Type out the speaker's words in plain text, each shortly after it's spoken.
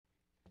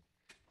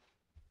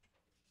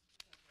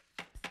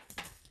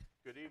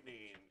Good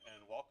evening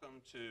and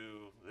welcome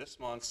to this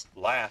month's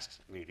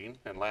last meeting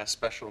and last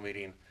special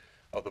meeting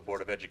of the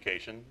Board of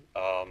Education.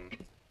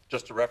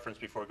 Just a reference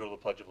before we go to the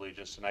Pledge of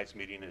Allegiance, tonight's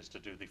meeting is to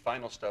do the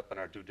final step in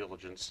our due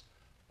diligence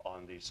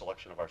on the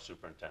selection of our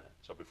superintendent.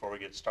 So before we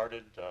get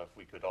started, if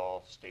we could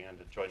all stand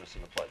and join us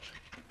in the pledge.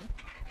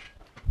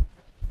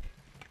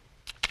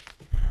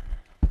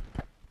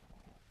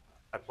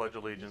 I pledge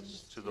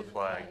allegiance to the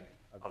flag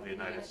of the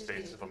United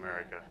States of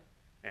America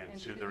and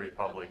to the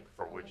republic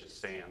for which it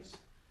stands,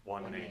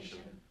 one nation,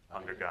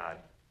 under God,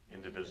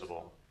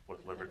 indivisible,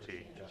 with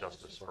liberty and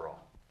justice for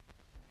all.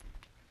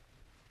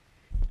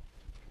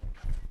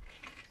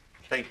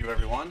 Thank you,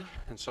 everyone.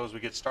 And so as we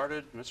get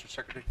started, Mr.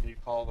 Secretary, can you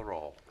call the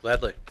roll?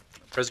 Gladly.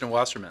 President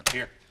Wasserman.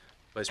 Here.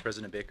 Vice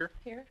President Baker.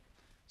 Here.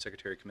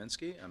 Secretary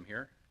Kaminsky. I'm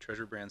here.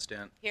 Treasurer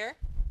Brandstant. Here.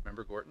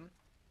 Member Gorton.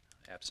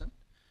 Absent.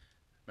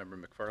 Member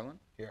McFarland.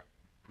 Here.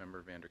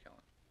 Member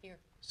Vanderkellen. Here.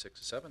 6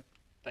 to 7.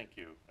 Thank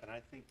you. And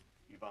I think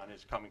Yvonne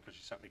is coming because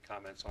she sent me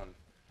comments on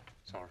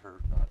some of her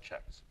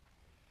checks.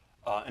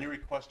 Any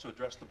requests to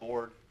address the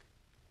board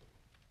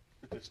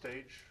at this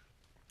stage?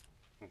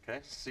 Okay,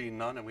 seeing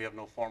none and we have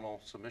no formal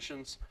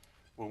submissions,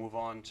 we'll move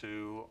on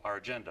to our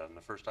agenda. And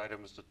the first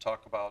item is to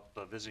talk about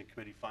the visiting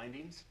committee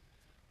findings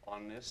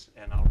on this,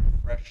 and I'll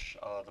refresh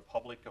the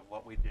public of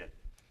what we did.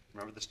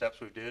 Remember the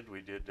steps we did?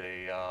 We did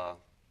a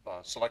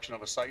selection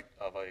of a site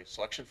of a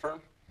selection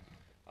firm.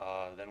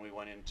 Then we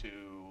went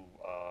into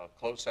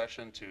closed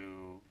session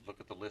to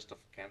look at the list of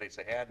candidates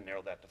they had and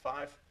narrowed that to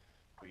 5.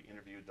 We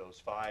interviewed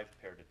those 5,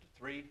 paired it to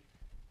 3.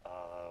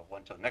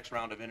 Went to the next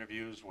round of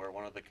interviews where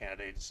one of the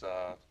candidates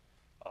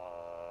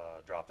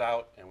dropped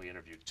out, and we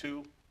interviewed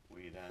 2.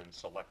 We then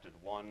selected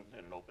 1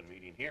 in an open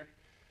meeting here.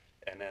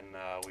 And then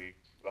we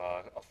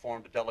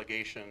formed a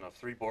delegation of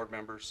 3 board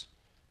members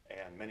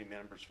and many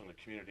members from the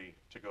community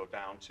to go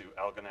down to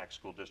Algonac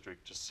School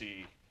District to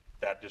see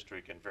that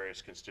district and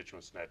various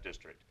constituents in that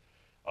district.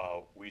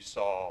 We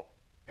saw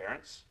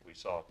parents, we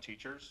saw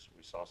teachers,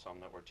 we saw some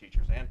that were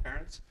teachers and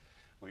parents.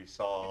 We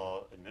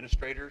saw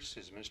administrators,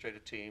 his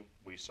administrative team.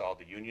 We saw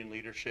the union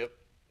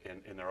leadership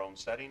in their own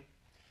setting,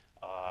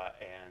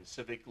 and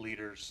civic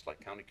leaders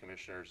like county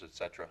commissioners, et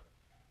cetera,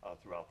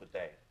 throughout the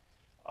day.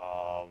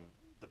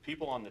 The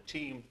people on the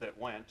team that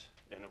went,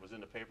 and it was in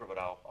the paper, but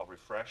I'll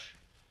refresh,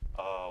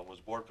 was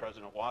Board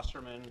President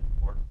Wasserman,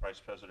 Board Vice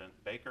President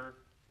Baker,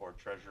 Board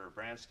Treasurer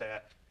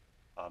Brandstat,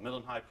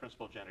 Midland High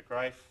Principal Janet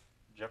Greif,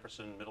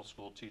 Jefferson Middle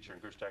School teacher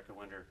and Gerstacker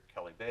Winder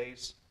Kelly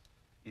Bays,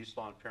 East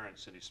Lawn parent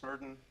Cindy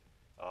Smurden,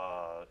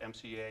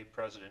 MCA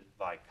President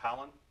Vi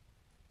Collin,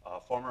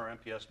 former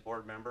MPS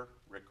board member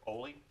Rick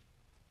Oley,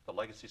 the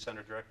Legacy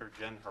Center Director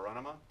Jen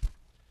Hieronyma,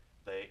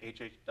 the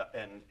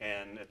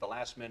and at the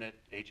last minute,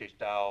 H.H.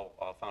 Dow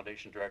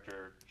Foundation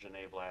Director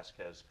Janae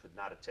Velasquez could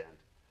not attend.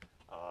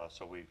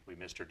 So we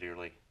missed her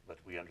dearly, but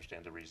we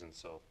understand the reasons,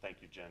 so thank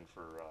you, Jen,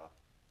 for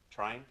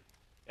trying.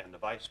 And the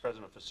Vice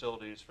President of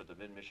Facilities for the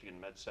Mid-Michigan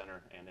Med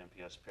Center and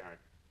MPS parent,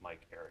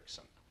 Mike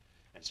Erickson.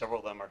 And several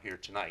of them are here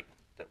tonight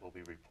that will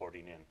be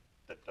reporting in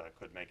that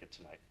could make it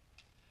tonight.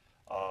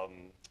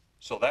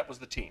 So that was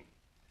the team.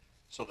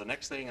 So the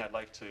next thing I'd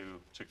like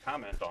to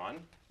comment on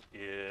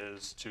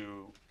is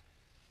to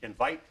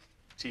invite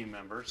team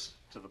members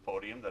to the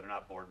podium that are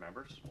not board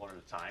members, one at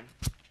a time,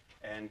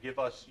 and give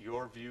us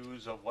your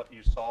views of what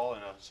you saw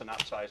in a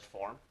synopsized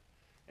form.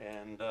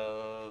 And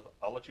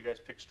I'll let you guys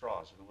pick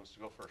straws. Who wants to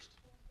go first?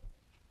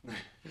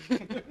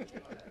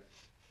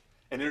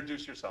 And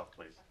introduce yourself,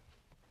 please.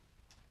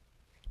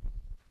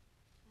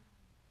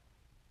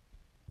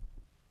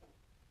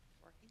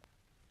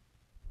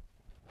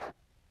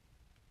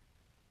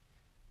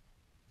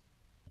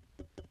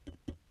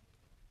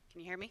 Can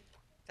you hear me?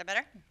 Is that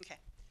better? Okay.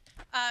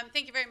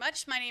 Thank you very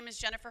much. My name is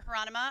Jennifer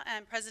Hieronyma.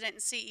 I'm President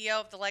and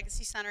CEO of the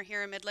Legacy Center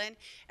here in Midland.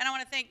 And I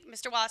want to thank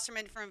Mr.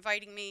 Wasserman for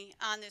inviting me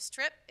on this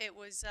trip. It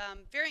was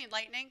very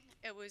enlightening.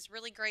 It was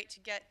really great to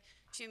get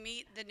to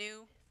meet the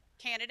new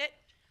candidate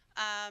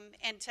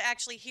and to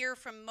actually hear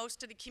from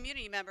most of the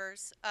community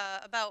members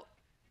about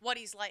what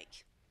he's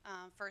like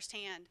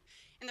firsthand.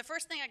 And the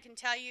first thing I can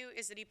tell you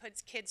is that he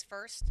puts kids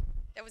first.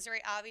 That was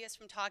very obvious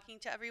from talking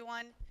to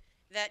everyone.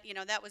 That, you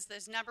know, that was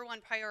his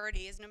 #1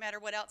 priority, is no matter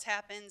what else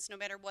happens, no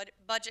matter what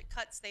budget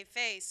cuts they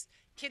face,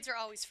 kids are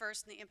always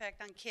first, and the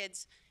impact on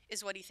kids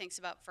is what he thinks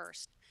about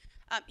first.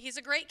 He's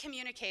a great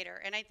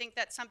communicator, and I think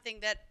that's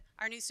something that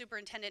our new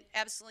superintendent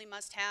absolutely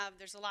must have.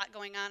 There's a lot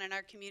going on in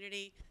our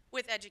community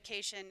with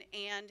education,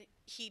 and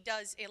he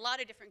does a lot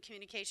of different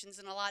communications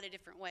in a lot of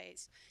different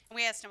ways. And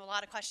we asked him a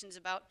lot of questions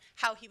about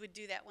how he would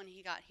do that when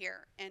he got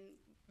here, and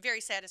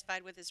very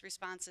satisfied with his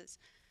responses.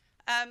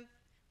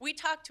 We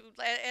talked to,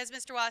 as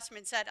Mr.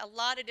 Wasserman said, a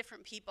lot of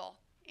different people,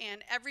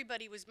 and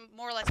everybody was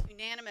more or less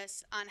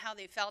unanimous on how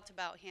they felt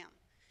about him.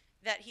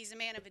 That he's a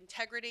man of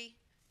integrity,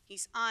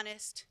 he's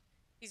honest,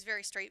 he's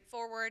very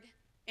straightforward,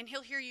 and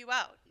he'll hear you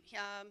out.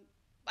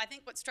 I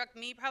think what struck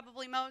me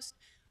probably most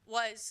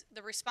was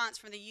the response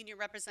from the union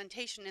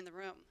representation in the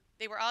room.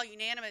 They were all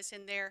unanimous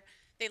in there.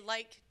 They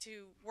like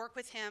to work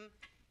with him.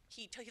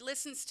 He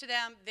listens to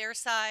them, their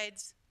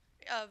sides,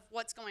 of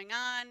what's going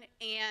on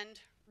and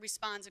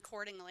responds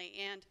accordingly.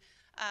 And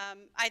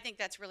I think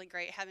that's really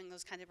great, having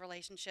those kind of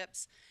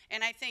relationships.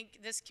 And I think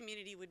this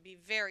community would be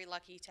very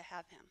lucky to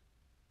have him.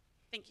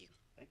 Thank you.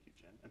 Thank you,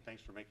 Jen, and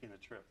thanks for making the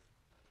trip.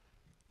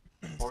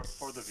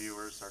 For the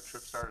viewers, our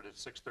trip started at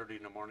 6:30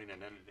 in the morning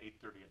and ended at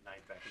 8:30 at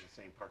night back in the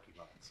same parking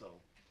lot. So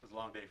it was a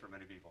long day for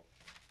many people.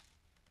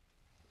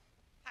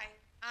 Hi,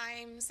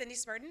 I'm Cindy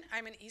Smurden.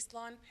 I'm an East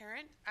Lawn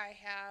parent. I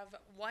have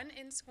one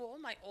in school.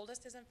 My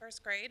oldest is in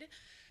first grade.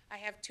 I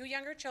have 2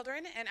 younger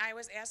children, and I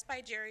was asked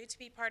by Jerry to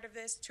be part of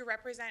this to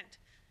represent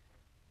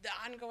the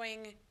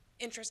ongoing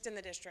interest in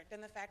the district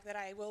and the fact that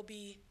I will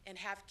be and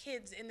have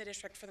kids in the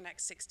district for the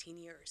next 16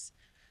 years.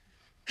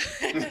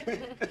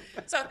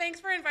 So thanks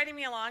for inviting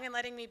me along and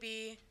letting me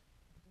be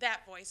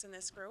that voice in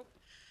this group.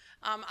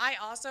 I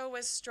also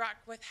was struck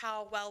with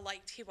how well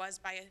liked he was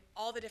by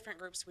all the different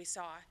groups we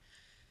saw.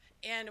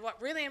 And what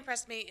really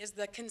impressed me is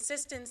the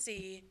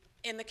consistency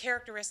in the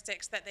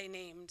characteristics that they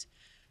named,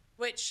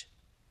 which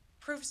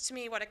proves to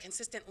me what a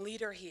consistent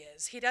leader he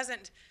is. He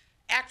doesn't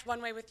act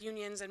one way with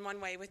unions and one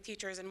way with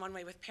teachers and one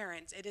way with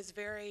parents. It is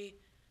very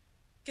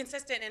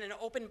consistent and an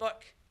open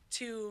book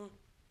to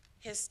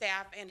his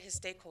staff and his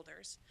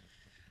stakeholders.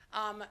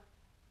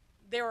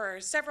 There were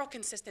several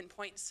consistent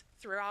points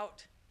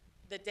throughout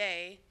the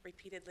day,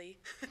 repeatedly.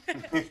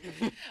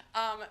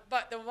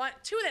 But the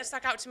 2 that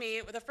stuck out to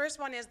me, the first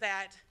one is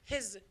that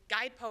his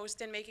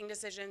guidepost in making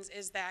decisions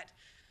is that,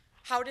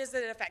 how does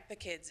it affect the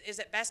kids? Is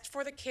it best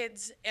for the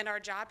kids? And our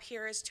job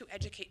here is to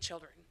educate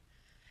children.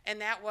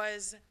 And that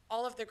was,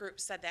 all of the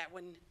groups said that,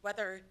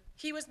 whether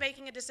he was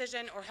making a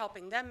decision or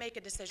helping them make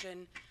a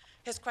decision,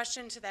 his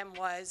question to them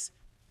was,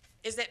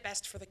 is it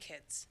best for the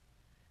kids?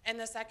 And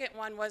the second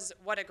one was,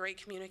 what a great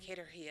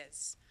communicator he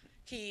is.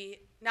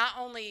 He not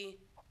only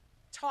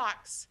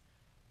talks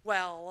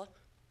well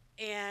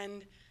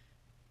and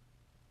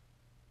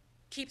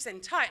keeps in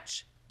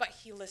touch, but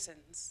he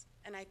listens.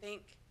 And I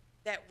think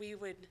that we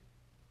would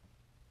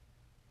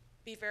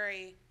be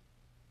very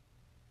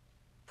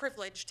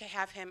privileged to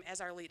have him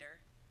as our leader.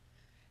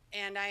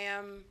 And I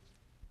am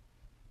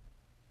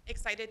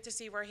excited to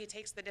see where he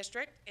takes the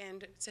district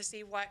and to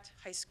see what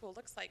high school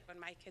looks like when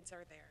my kids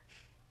are there.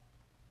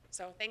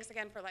 So thanks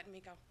again for letting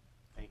me go.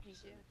 Thank you,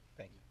 Cindy.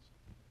 Thank you.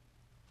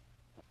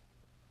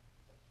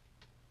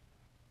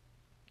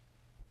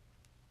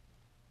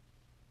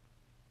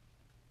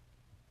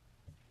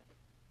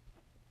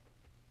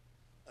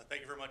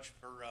 Thank you very much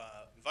for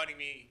inviting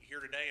me here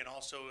today and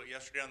also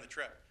yesterday on the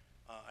trip.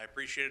 I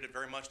appreciated it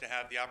very much to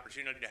have the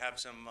opportunity to have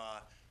some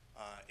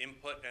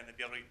input and to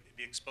be able to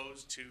be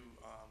exposed to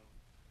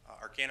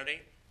our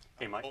candidate.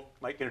 Hey, Mike.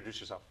 Mike, introduce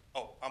yourself.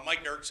 I'm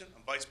Mike Erickson.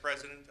 I'm Vice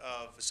President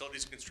of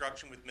Facilities and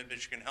Construction with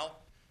Mid-Michigan Health.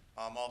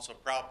 I'm also a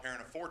proud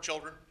parent of 4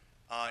 children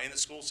in the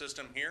school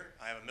system here.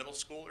 I have a middle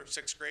schooler,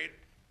 6th grade,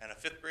 and a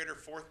 5th grader,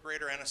 4th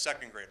grader, and a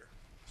 2nd grader.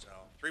 So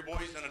 3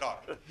 boys and a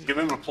daughter. Give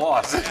him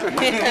applause. Not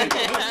me.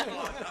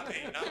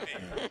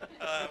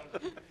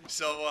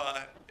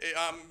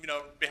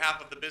 On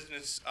behalf of the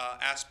business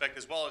aspect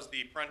as well as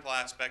the parental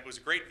aspect, it was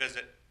a great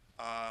visit.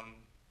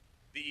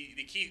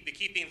 The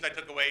key themes I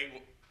took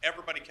away,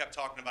 everybody kept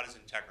talking about his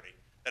integrity,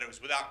 that it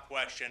was without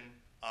question,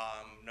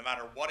 no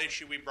matter what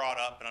issue we brought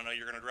up, and I know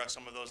you're going to address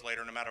some of those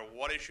later, no matter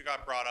what issue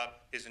got brought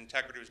up, his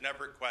integrity was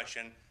never in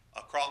question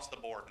across the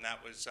board. And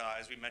that was,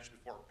 as we mentioned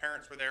before,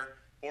 parents were there,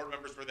 board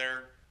members were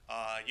there,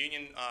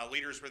 union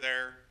leaders were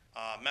there,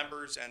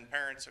 members and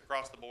parents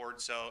across the board.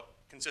 So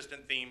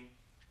consistent theme.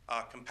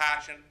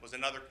 Compassion was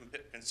another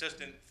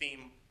consistent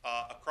theme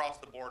across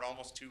the board,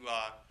 almost to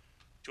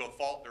a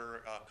fault. There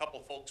were a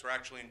couple folks were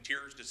actually in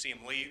tears to see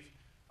him leave.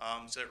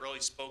 So it really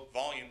spoke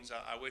volumes.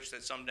 I wish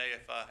that someday,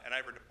 if and I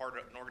ever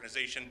departed an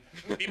organization,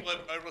 people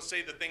will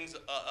say the things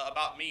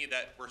about me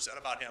that were said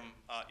about him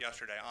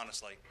yesterday.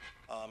 Honestly,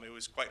 it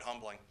was quite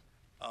humbling.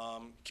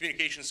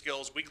 Communication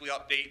skills, weekly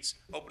updates,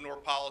 open door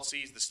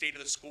policies, the state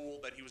of the school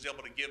that he was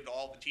able to give to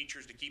all the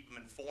teachers to keep them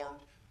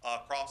informed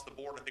across the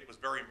board, I think was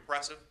very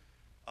impressive.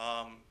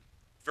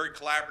 Very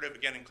collaborative,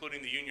 again,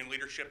 including the union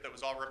leadership that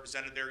was all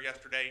represented there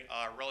yesterday.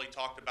 Really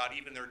talked about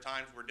even there are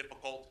times where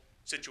difficult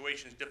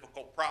situations,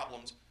 difficult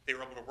problems, they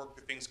were able to work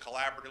through things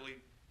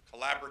collaboratively,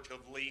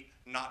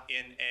 not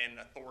in an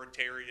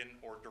authoritarian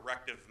or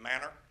directive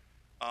manner.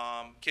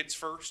 Kids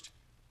first,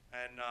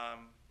 and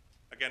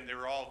again, they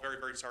were all very,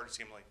 very sorry to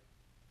see him leave.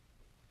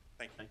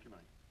 Thank you. Thank you, Mike.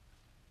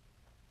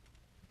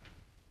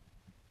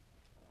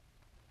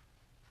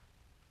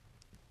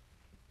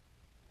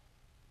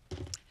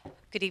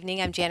 Good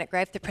evening, I'm Janet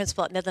Greif, the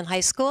principal at Midland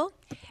High School.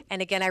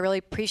 And again, I really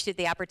appreciate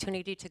the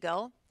opportunity to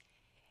go.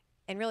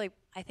 And really,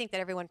 I think that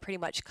everyone pretty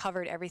much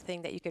covered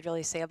everything that you could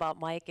really say about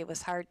Mike. It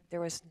was hard, there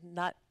was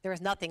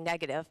nothing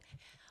negative.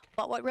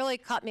 But what really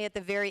caught me at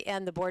the very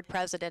end, the board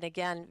president,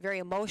 again, very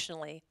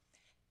emotionally,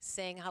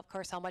 saying, of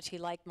course, how much he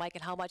liked Mike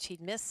and how much he'd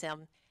miss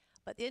him.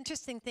 But the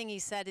interesting thing he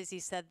said is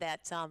he said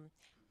that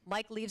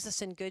Mike leaves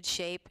us in good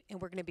shape and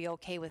we're gonna be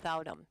okay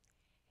without him.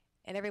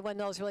 And everyone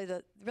knows really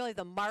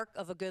the mark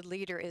of a good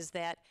leader is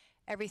that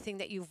everything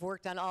that you've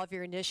worked on, all of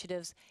your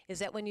initiatives, is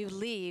that when you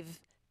leave,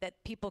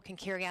 that people can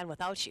carry on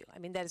without you. I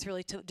mean, that is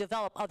really to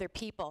develop other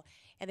people.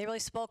 And they really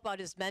spoke about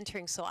his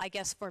mentoring. So I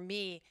guess for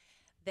me,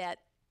 that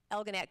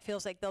Algonac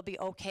feels like they'll be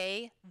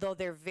okay, though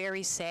they're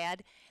very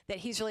sad, that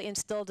he's really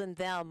instilled in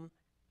them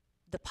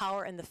the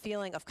power and the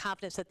feeling of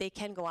confidence that they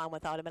can go on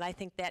without him. And I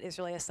think that is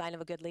really a sign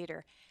of a good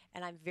leader.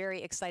 And I'm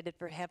very excited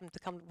for him to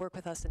come work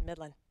with us in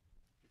Midland.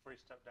 Before you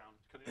step down,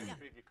 could any of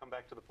you come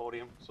back to the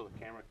podium so the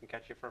camera can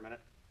catch you for a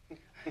minute?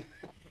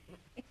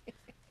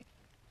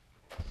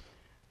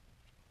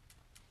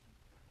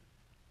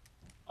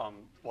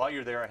 While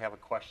you're there, I have a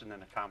question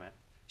and a comment.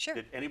 Sure.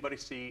 Did anybody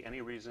see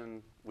any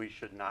reason we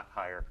should not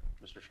hire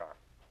Mr. Sharrow?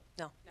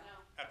 No,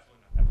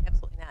 Absolutely not.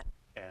 absolutely not.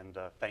 And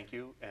thank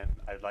you, and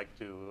I'd like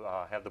to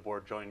have the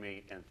board join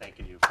me in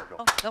thanking you for Oh,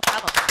 going. no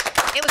problem.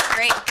 It was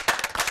great.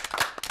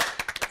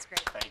 It's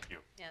great. Thank you.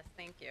 Yes,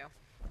 thank you.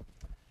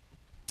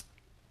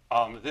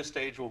 At this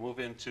stage, we'll move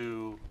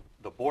into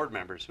the board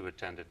members who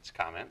attended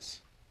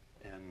comments.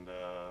 And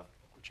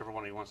whichever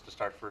one of you wants to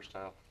start first,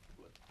 I'll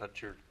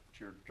let your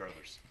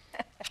druthers.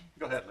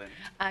 Go ahead, Lynn.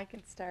 I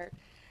can start.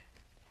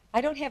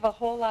 I don't have a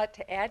whole lot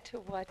to add to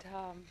what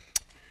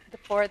the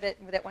four that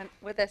went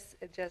with us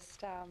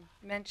just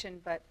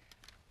mentioned, but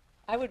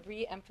I would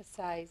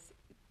re-emphasize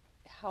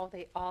how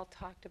they all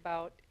talked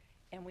about,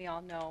 and we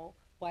all know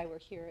why we're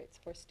here. It's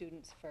for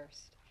students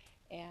first.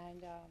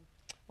 And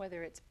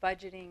whether it's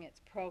budgeting,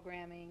 it's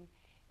programming,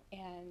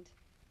 and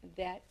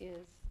that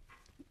is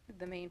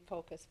the main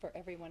focus for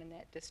everyone in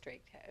that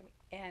district.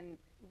 And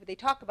they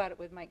talk about it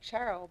with Mike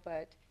Sharrow,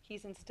 but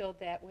he's instilled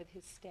that with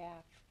his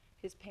staff,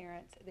 his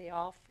parents. They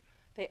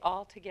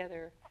all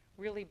together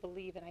really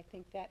believe, and I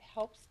think that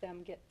helps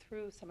them get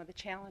through some of the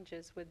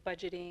challenges with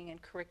budgeting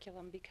and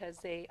curriculum, because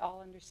they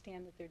all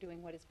understand that they're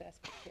doing what is best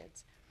for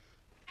kids.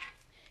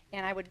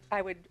 And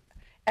I would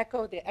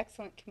echo the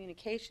excellent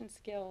communication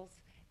skills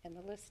and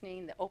the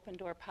listening, the open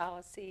door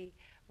policy.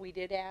 We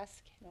did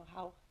ask,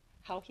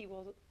 how he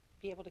will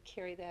be able to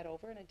carry that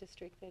over in a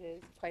district that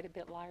is quite a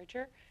bit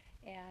larger.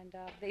 And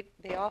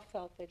they all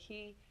felt that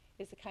he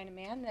is the kind of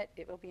man that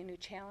it will be a new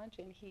challenge,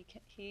 and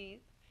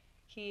he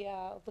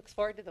looks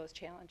forward to those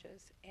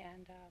challenges.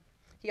 And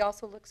he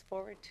also looks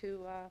forward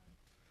to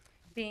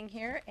being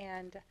here,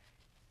 and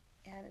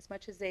as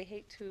much as they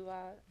hate to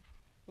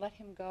let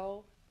him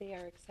go, they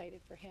are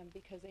excited for him,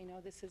 because they know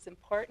this is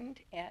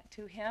important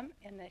to him,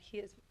 and that he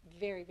is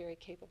very, very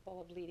capable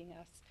of leading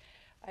us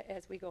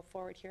as we go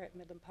forward here at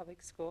Midland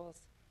Public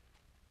Schools.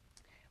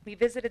 We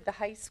visited the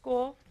high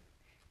school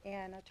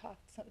and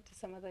talked to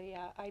some of the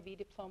IB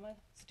diploma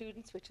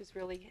students, which is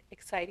really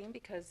exciting,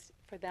 because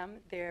for them,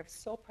 they're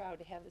so proud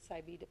to have this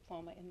IB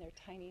diploma in their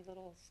tiny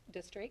little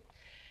district.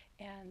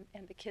 And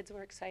the kids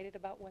were excited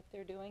about what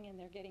they're doing, and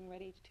they're getting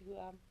ready to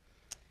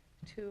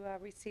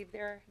receive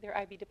their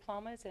IB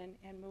diplomas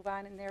and move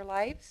on in their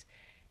lives.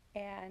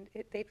 And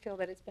they feel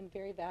that it's been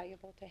very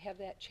valuable to have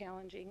that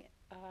challenging,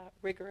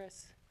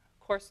 rigorous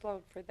course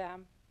load for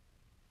them,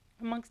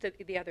 amongst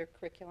the other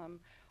curriculum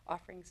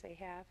offerings they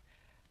have.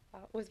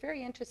 It was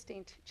very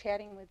interesting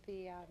chatting with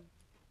the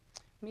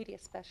media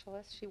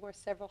specialist. She wore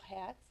several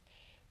hats,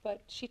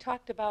 but she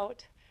talked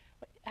about,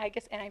 I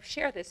guess, and I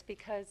share this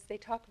because they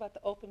talk about the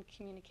open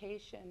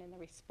communication and the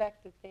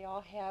respect that they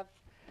all have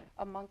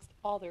amongst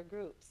all their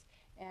groups.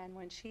 And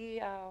when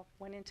she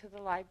went into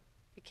the library,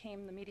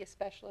 became the media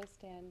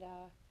specialist, and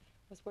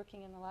was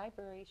working in the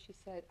library, she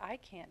said, I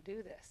can't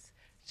do this.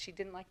 She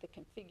didn't like the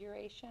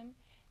configuration,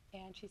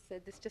 and she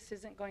said, this just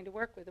isn't going to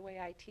work with the way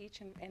I teach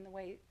and the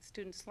way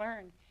students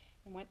learn.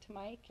 And went to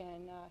Mike,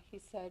 and he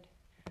said,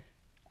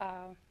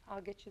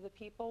 I'll get you the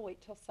people,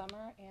 wait till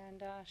summer.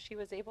 And she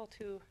was able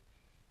to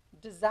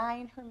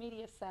design her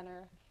media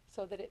center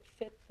so that it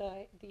fit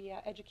the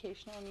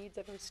educational needs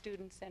of her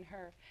students and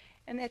her.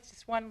 And that's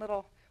just one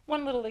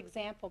little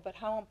example, but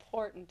how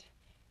important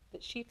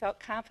that she felt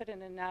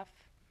confident enough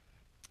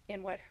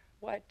in what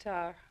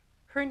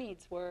her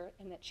needs were,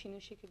 and that she knew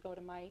she could go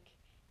to Mike.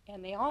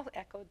 And they all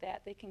echoed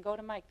that. They can go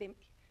to Mike.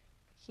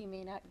 He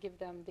may not give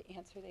them the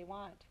answer they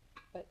want,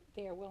 but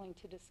they are willing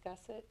to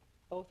discuss it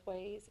both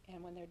ways,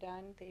 and when they're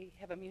done, they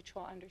have a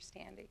mutual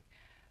understanding.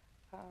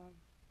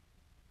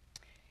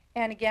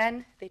 And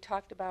again, they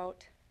talked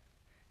about,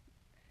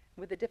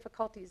 with the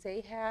difficulties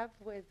they have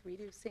with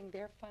reducing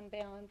their fund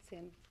balance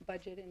and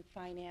budget and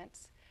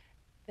finance,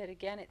 that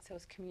again, it's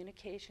those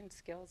communication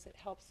skills that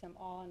helps them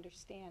all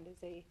understand.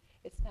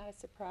 It's not a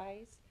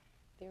surprise.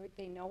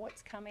 They know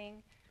what's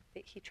coming.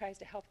 He tries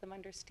to help them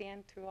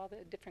understand through all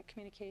the different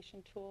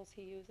communication tools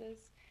he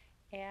uses.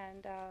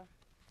 And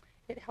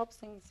it helps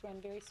things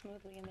run very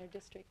smoothly in their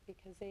district,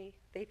 because they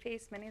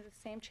face many of the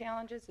same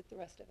challenges that the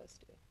rest of us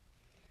do.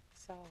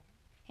 So,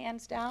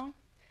 hands down,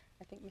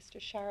 I think Mr.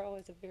 Sharrow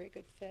is a very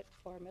good fit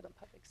for Midland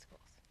Public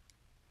Schools.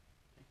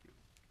 Thank you.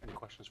 Any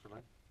questions for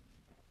Lynn?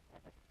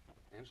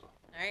 Angela?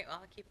 All right, well,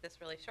 I'll keep this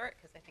really short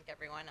because I think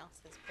everyone else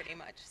has pretty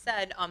much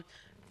said.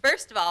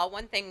 First of all,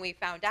 one thing we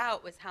found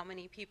out was how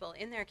many people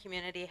in their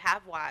community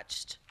have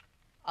watched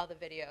all the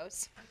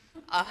videos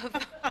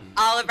of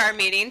all of our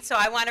meetings. So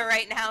I want to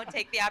right now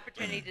take the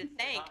opportunity to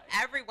thank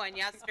everyone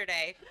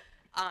yesterday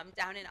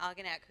down in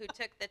Algonac who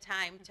took the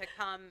time to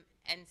come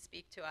and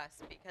speak to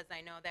us, because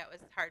I know that was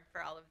hard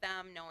for all of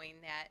them, knowing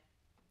that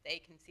they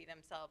can see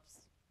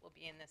themselves will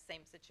be in the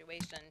same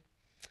situation,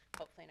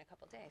 hopefully in a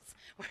couple days,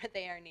 where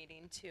they are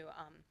needing to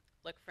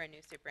look for a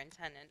new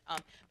superintendent.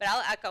 But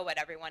I'll echo what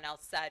everyone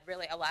else said.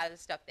 Really, a lot of the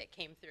stuff that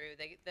came through,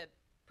 the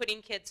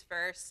putting kids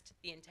first,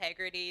 the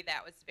integrity,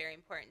 that was very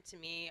important to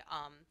me.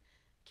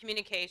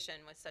 Communication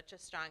was such a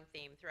strong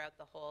theme throughout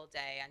the whole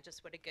day, and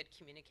just what a good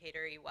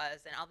communicator he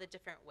was, and all the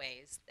different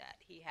ways that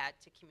he had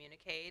to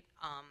communicate.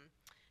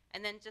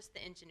 And then just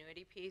the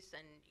ingenuity piece,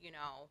 and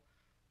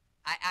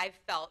I've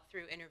felt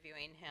through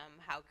interviewing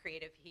him how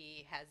creative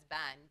he has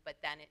been, but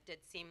then it did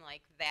seem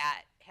like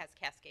that has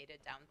cascaded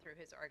down through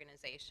his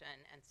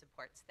organization and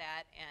supports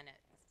that, and it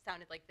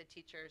sounded like the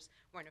teachers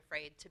weren't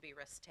afraid to be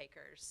risk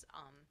takers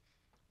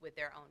with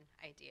their own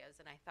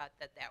ideas, and I thought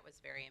that that was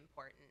very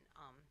important,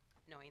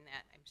 knowing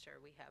that I'm sure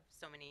we have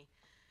so many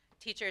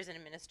teachers and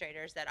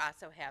administrators that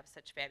also have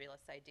such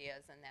fabulous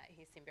ideas, and that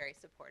he seemed very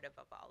supportive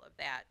of all of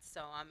that.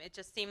 So it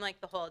just seemed like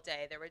the whole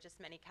day there were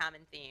just many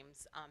common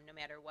themes, no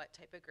matter what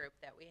type of group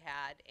that we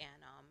had,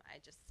 and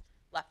I just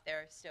left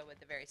there still with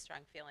a very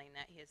strong feeling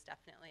that he is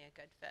definitely a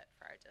good fit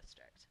for our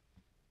district.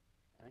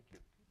 Thank you.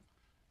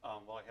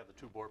 Well, I have the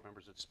two board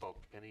members that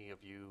spoke. Any of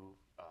you,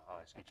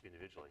 I'll ask each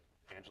individually.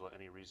 Angela,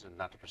 any reason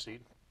not to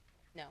proceed?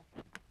 No.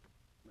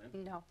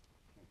 Lynn? No.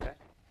 Okay.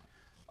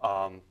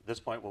 At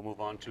this point, we'll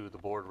move on to the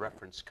board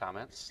reference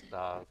comments.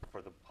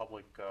 For the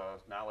public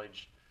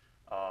knowledge,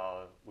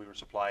 we were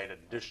supplied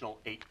additional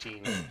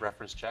 18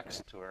 reference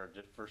checks to our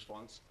first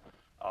ones.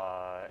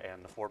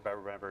 And the 4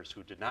 board members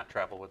who did not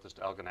travel with us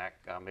to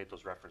Algonac made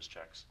those reference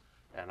checks.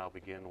 And I'll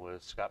begin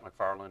with Scott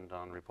McFarland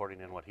on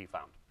reporting in what he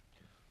found.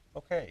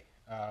 Okay.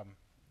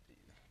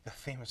 The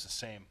theme is the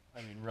same.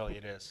 I mean, really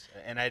it is.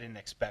 And I didn't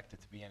expect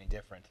it to be any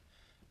different.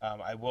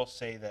 I will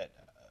say that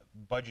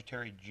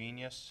budgetary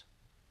genius,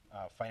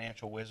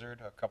 financial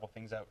wizard, a couple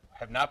things that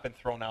have not been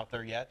thrown out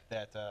there yet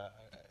that a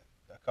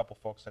couple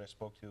folks that I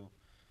spoke to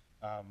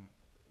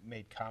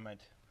made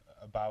comment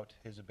about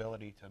his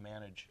ability to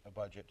manage a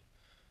budget.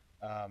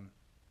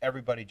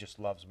 Everybody just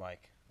loves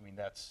Mike. I mean,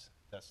 that's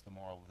the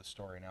moral of the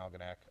story in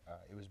Algonac.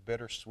 It was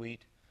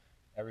bittersweet.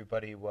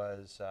 Everybody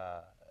was,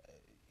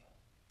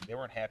 they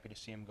weren't happy to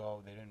see him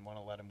go. They didn't want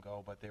to let him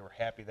go, but they were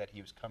happy that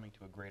he was coming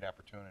to a great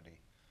opportunity.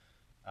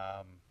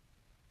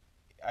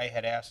 I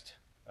had asked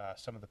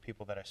some of the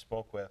people that I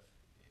spoke with,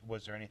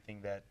 was there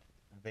anything that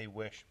they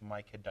wish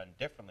Mike had done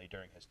differently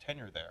during his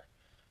tenure there?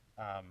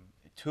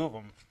 2 of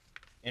them,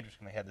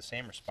 interestingly, had the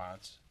same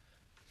response,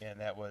 and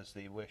that was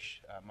they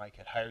wish Mike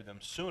had hired them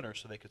sooner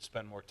so they could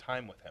spend more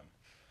time with him.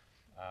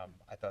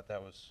 I thought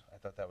that was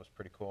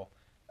pretty cool.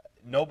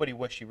 Nobody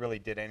wished he really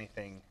did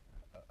anything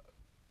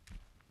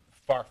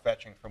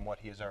far-fetching from what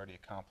he has already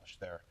accomplished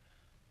there.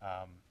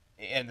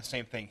 And the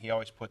same thing, he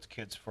always puts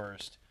kids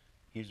first.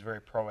 He's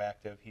very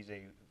proactive. He's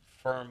a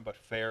firm but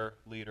fair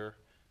leader,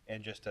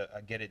 and just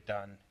a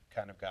get-it-done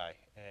kind of guy.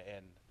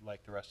 And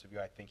like the rest of you,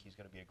 I think he's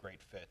going to be a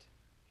great fit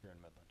here in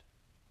Midland.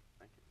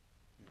 Thank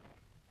you.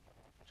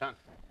 John?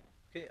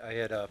 Okay, I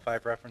had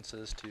 5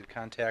 references to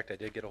contact. I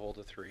did get a hold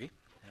of 3.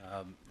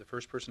 The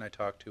first person I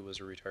talked to was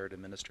a retired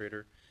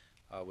administrator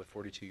with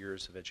 42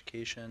 years of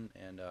education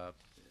and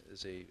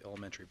is a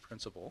elementary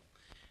principal.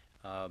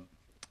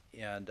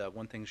 And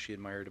one thing she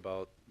admired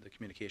about the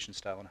communication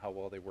style and how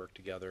well they worked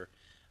together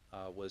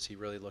was he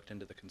really looked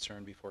into the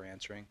concern before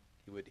answering.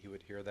 He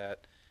would hear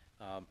that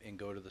and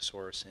go to the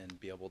source and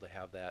be able to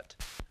have that,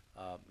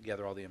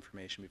 gather all the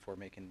information before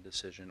making a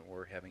decision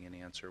or having an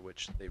answer,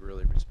 which they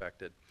really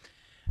respected.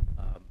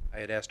 I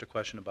had asked a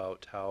question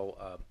about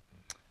how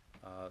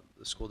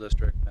the school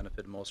district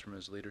benefited most from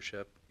his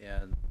leadership,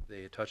 and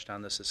they touched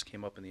on this. This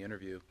came up in the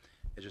interview.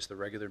 It's just the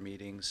regular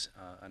meetings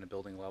on a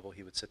building level.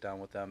 He would sit down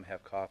with them,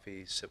 have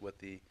coffee, sit with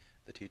the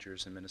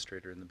teachers,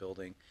 administrator in the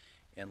building,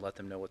 and let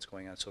them know what's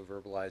going on. So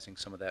verbalizing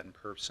some of that in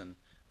person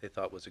they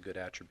thought was a good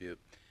attribute.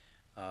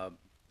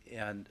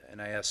 And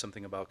I asked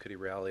something about could he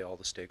rally all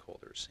the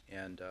stakeholders.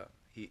 And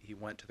he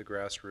went to the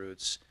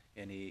grassroots,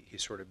 and he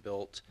sort of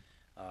built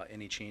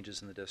any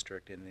changes in the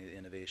district and the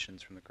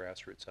innovations from the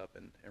grassroots up,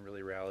 and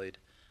really rallied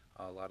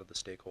a lot of the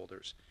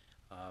stakeholders.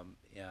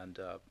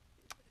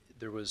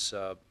 There was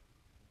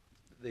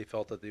they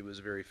felt that he was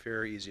very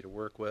fair, easy to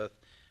work with.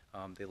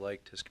 They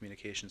liked his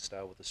communication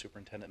style with the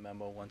superintendent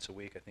memo once a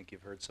week. I think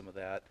you've heard some of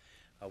that,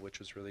 which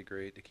was really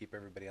great to keep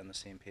everybody on the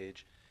same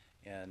page.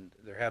 And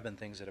there have been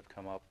things that have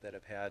come up that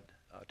have had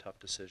tough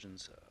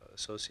decisions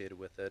associated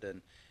with it,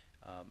 and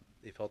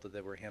they felt that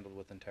they were handled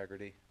with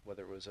integrity,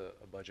 whether it was a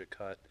budget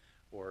cut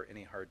or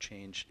any hard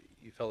change.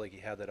 You felt like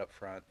you had that up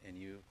front, and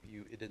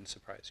it didn't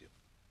surprise you.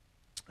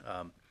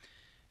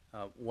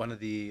 One of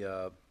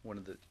the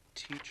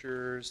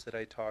teachers that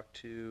I talked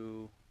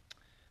to,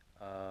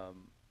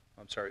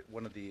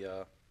 one of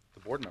the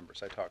board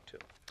members I talked to,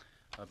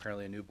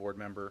 apparently a new board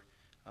member,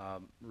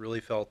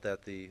 really felt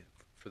that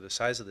for the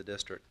size of the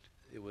district,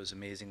 it was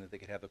amazing that they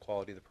could have the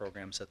quality of the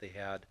programs that they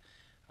had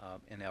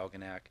in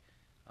Algonac.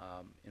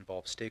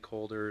 involve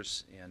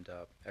stakeholders, and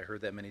I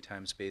heard that many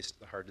times, based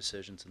the hard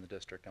decisions in the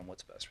district on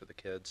what's best for the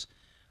kids.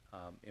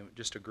 And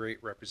just a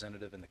great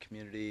representative in the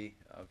community,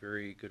 a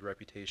very good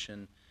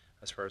reputation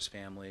as far as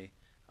family,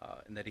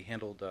 and that he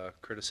handled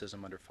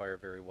criticism under fire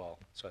very well.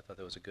 So I thought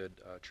that was a good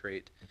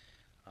trait.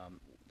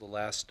 The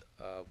last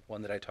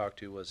one that I talked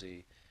to was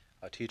a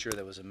teacher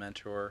that was a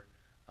mentor.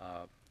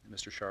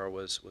 Mr. Sharrow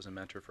was a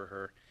mentor for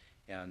her,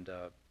 and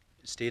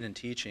stayed in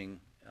teaching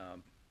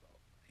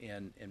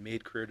and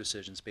made career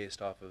decisions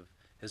based off of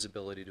his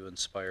ability to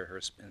inspire her,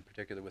 in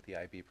particular with the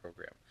IB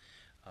program.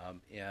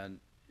 And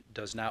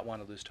does not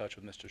want to lose touch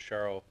with Mr.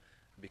 Sharrow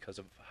because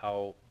of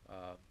how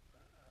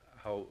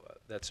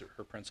that's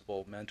her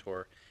principal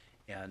mentor.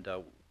 And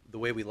the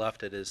way we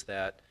left it is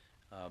that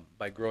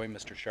by growing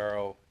Mr.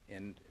 Sharrow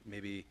and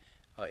maybe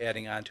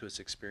adding on to his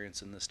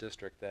experience in this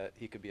district, that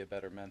he could be a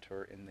better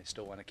mentor, and they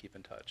still want to keep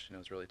in touch. And it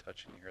was really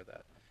touching to hear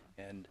that.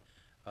 And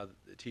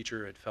the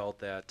teacher had felt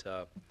that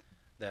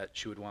that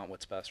she would want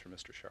what's best for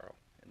Mr. Sharrow,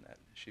 and that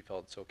she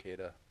felt it's okay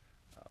to,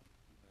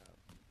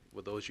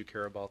 with those you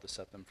care about, to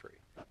set them free.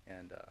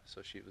 And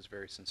so she was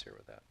very sincere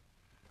with that.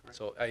 Great.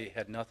 So I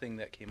had nothing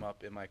that came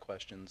up in my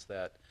questions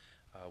that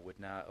would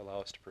not allow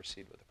us to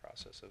proceed with the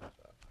process of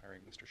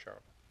hiring Mr.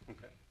 Sharrow.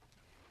 Okay.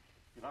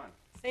 Yvonne?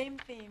 Same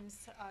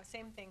themes,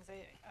 same things.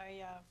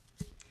 I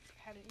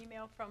had an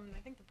email from, I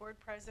think, the board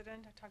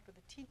president. I talked with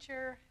a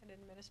teacher, an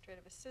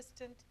administrative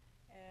assistant,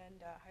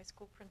 and a high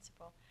school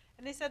principal.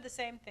 And they said the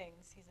same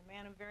things. He's a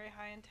man of very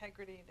high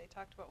integrity. They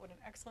talked about what an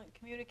excellent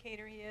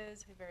communicator he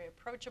is. He's very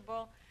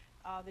approachable.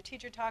 The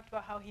teacher talked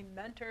about how he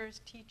mentors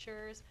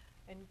teachers,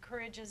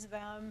 encourages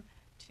them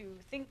to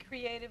think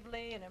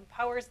creatively, and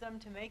empowers them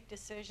to make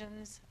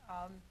decisions.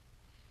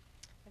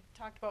 They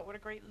talked about what a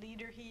great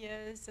leader he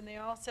is, and they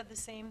all said the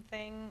same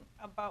thing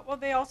about, well,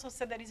 they also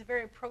said that he's a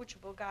very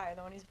approachable guy,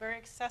 though, and he's very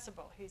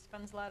accessible. He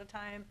spends a lot of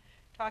time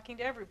talking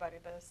to everybody,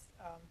 the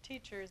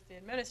teachers, the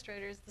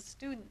administrators, the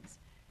students.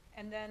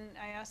 And then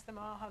I asked them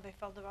all how they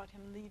felt about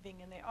him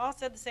leaving, and they all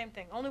said the same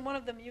thing. Only one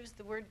of them used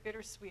the word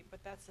bittersweet,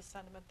 but that's the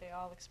sentiment they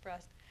all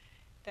expressed,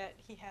 that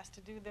he has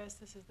to do this.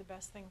 This is the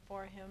best thing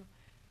for him.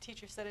 The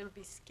teacher said it'll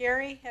be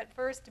scary at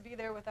first to be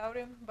there without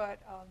him,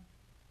 but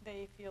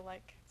they feel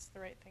like it's the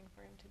right thing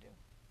for him to do.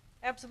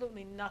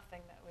 Absolutely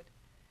nothing that would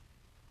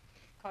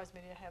cause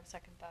me to have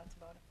second thoughts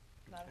about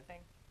it. Not a thing.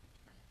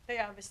 They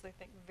obviously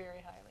think very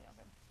highly of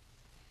him.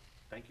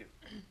 Thank you.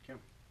 Kim?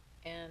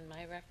 And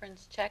my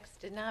reference checks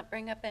did not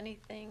bring up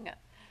anything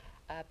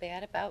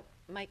bad about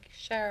Mike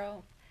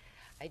Sharrow.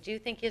 I do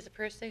think he is a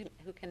person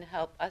who can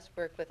help us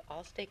work with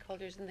all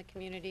stakeholders in the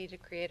community to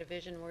create a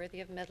vision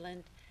worthy of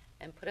Midland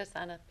and put us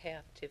on a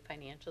path to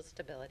financial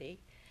stability.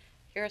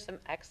 Here are some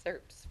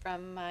excerpts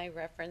from my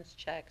reference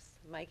checks.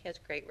 Mike has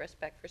great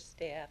respect for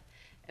staff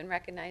and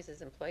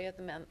recognizes Employee of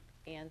the Month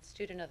and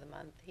Student of the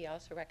Month. He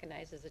also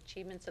recognizes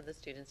achievements of the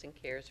students and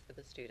cares for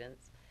the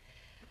students.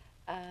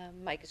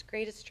 Mike's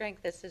greatest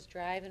strength is his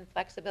drive and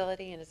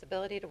flexibility and his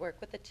ability to work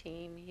with a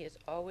team. He is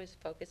always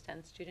focused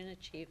on student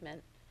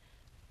achievement.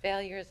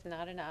 Failure is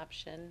not an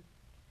option.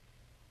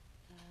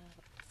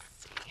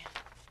 Let's see.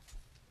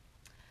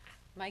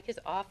 Mike is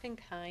often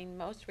kind.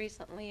 Most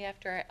recently,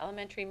 after our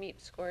elementary MEP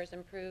scores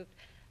improved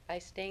by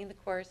staying the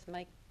course,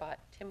 Mike bought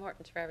Tim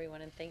Hortons for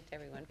everyone and thanked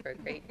everyone for a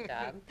great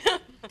job.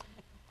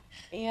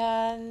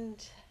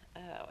 And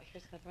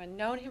here's another one.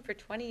 Known him for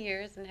 20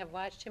 years and have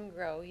watched him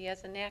grow. He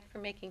has a knack for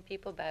making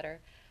people better.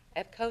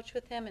 I've coached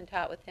with him and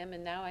taught with him,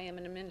 and now I am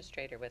an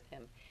administrator with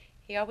him.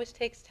 He always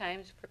takes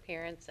time for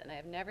parents, and I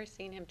have never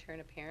seen him turn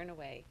a parent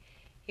away.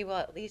 He will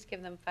at least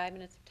give them 5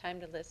 minutes of time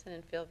to listen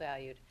and feel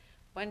valued.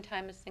 One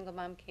time a single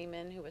mom came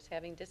in who was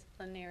having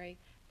disciplinary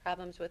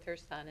problems with her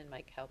son, and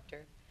Mike helped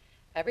her.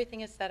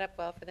 Everything is set up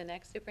well for the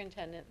next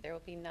superintendent. There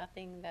will be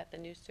nothing that the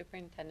new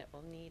superintendent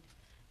will need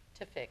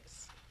to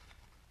fix.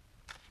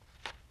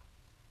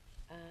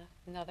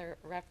 Another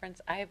reference,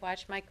 I have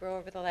watched Mike grow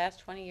over the last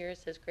 20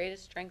 years. His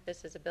greatest strength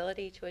is his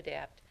ability to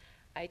adapt.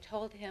 I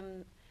told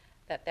him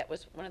that that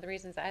was one of the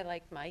reasons I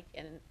liked Mike,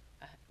 and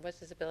was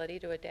his ability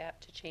to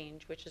adapt to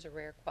change, which is a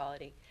rare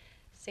quality.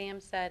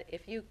 Sam said,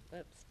 if you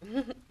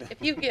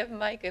give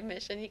Mike a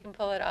mission, he can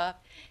pull it off.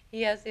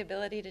 He has the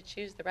ability to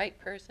choose the right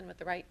person with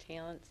the right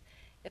talents.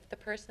 If the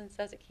person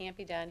says it can't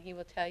be done, he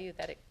will tell you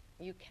that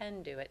you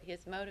can do it. He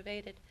is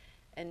motivated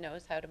and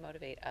knows how to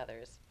motivate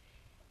others.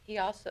 He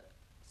also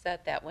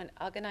said that when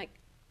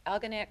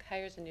Algonac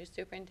hires a new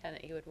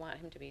superintendent, he would want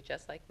him to be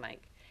just like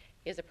Mike.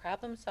 He is a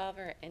problem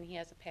solver, and he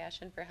has a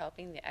passion for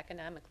helping the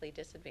economically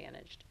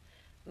disadvantaged.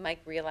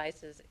 Mike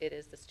realizes it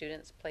is the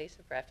student's place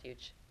of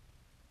refuge.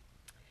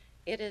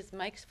 It is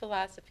Mike's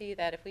philosophy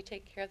that if we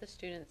take care of the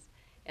students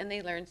and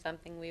they learn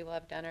something, we will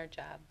have done our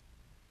job.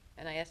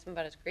 And I asked him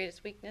about his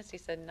greatest weakness. He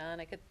said, none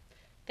I could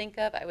think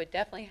of. I would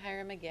definitely hire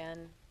him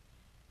again.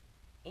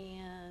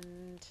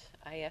 And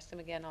I asked him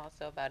again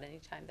also about any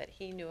time that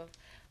he knew of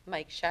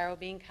Mike Sharrow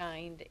being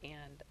kind,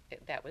 and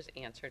that was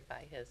answered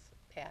by his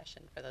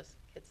passion for those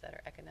kids that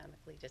are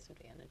economically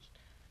disadvantaged.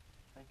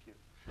 Thank you.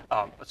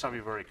 Some of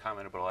you have already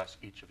commented, but I'll ask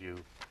each of you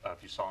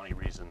if you saw any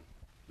reason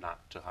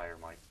not to hire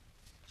Mike.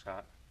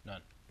 Scott?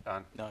 None.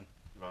 Don? None.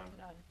 Yvonne?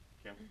 None.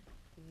 Kim?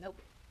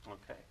 Nope.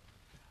 Okay.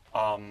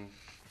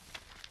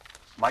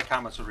 My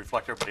comments would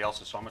reflect everybody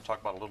else's, so I'm going to talk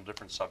about a little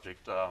different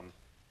subject.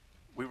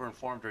 We were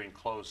informed during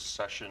closed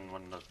session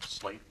when the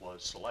slate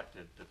was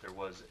selected that there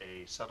was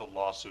a settled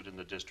lawsuit in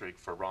the district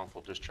for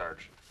wrongful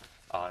discharge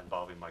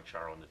involving Mike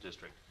Sharrow in the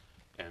district.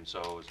 And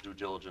so as due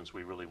diligence,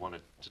 we really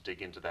wanted to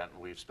dig into that,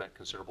 and we've spent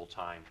considerable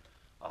time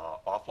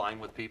offline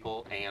with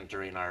people and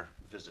during our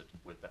visit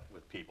with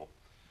people.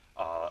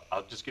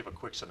 I'll just give a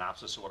quick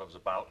synopsis of what it was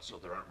about so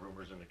there aren't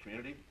rumors in the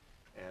community,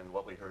 and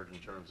what we heard in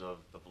terms of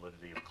the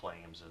validity of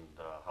claims and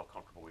how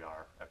comfortable we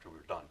are after we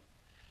were done.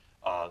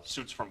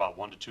 Suits from about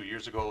 1 to 2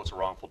 years ago. It's a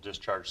wrongful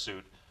discharge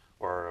suit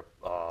where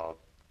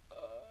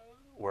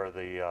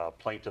the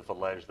plaintiff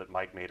alleged that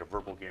Mike made a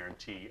verbal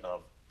guarantee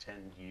of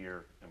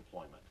 10-year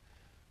employment,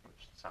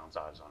 which sounds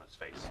odd on its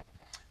face.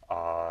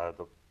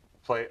 The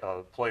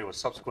employee was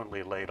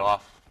subsequently laid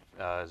off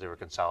as they were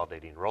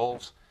consolidating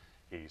roles.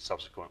 He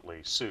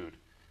subsequently sued.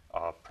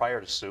 Prior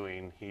to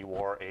suing, he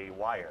wore a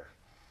wire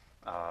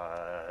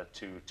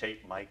to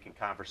tape Mike in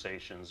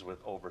conversations with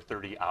over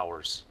 30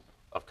 hours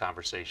of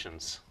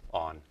conversations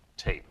on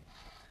tape.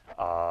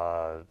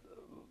 The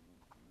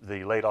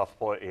laid off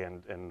employee,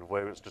 and the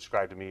way it was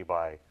described to me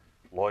by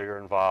lawyer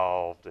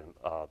involved and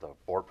the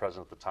board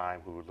president at the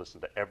time who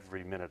listened to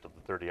every minute of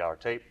the 30-hour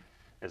tape,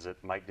 is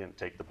that Mike didn't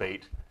take the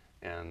bait,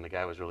 and the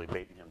guy was really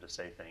baiting him to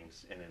say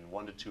things, and in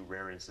 1 to 2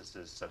 rare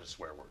instances said a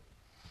swear word.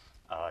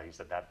 He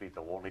said that'd be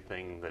the only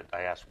thing that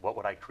I asked, what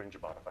would I cringe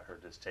about if I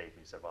heard this tape?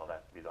 And he said, well,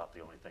 that'd be about the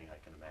only thing I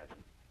can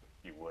imagine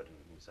you would. And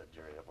he said,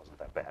 Jerry, that wasn't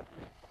that bad.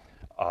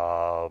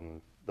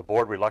 The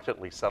board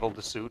reluctantly settled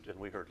the suit, and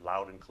we heard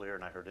loud and clear,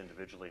 and I heard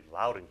individually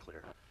loud and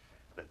clear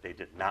that they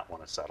did not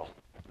want to settle.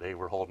 They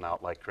were holding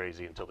out like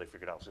crazy until they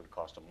figured out it was going to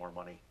cost them more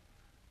money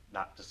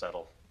not to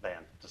settle than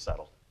to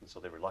settle. And so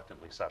they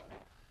reluctantly settled.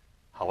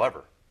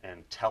 However,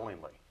 and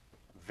tellingly,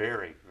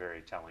 very,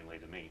 very tellingly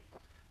to me,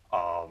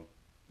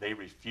 they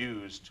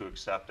refused to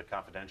accept a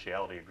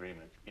confidentiality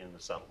agreement in the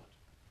settlement.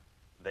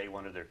 They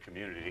wanted their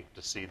community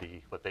to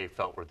see what they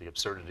felt were the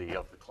absurdity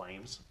of the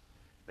claims.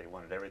 They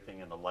wanted everything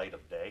in the light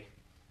of day.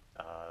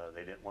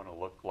 They didn't want to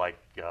look like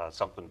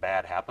something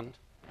bad happened,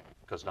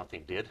 because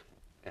nothing did,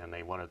 and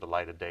they wanted the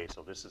light of day.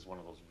 So this is one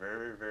of those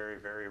very, very,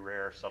 very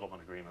rare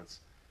settlement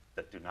agreements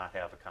that do not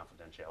have a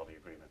confidentiality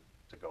agreement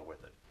to go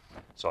with it.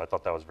 So I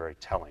thought that was very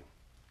telling.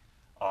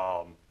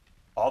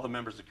 All the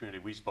members of the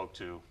community we spoke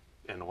to,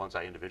 and the ones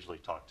I individually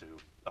talked to,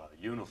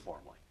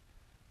 uniformly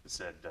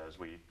said, as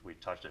we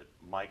touched it,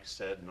 Mike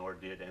said nor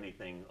did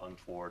anything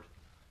untoward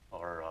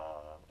or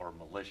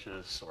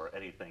malicious or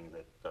anything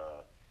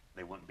that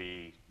they wouldn't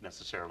be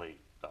necessarily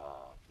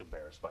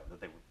embarrassed by,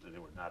 that they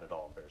were not at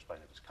all embarrassed by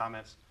any of his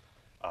comments.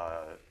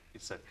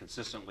 It said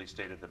consistently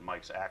stated that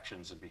Mike's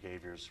actions and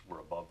behaviors were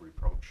above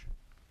reproach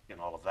in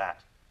all of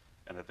that,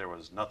 and that there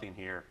was nothing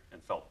here,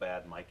 and felt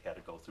bad Mike had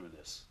to go through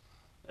this,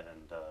 and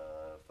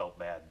felt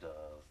bad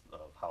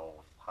of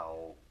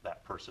how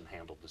that person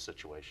handled the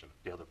situation,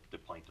 the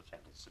plaintiff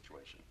handled the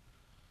situation.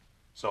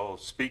 So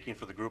speaking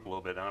for the group a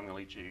little bit, and I'm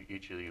going to let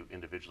each of you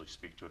individually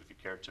speak to it if you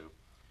care to,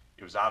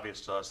 it was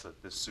obvious to us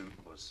that this suit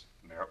was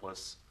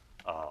meritless.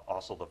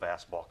 Also, the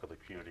vast bulk of the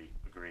community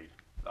agreed.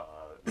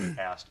 We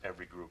asked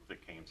every group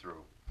that came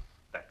through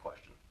that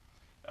question.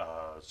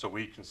 So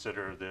we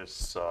consider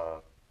this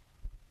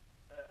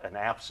an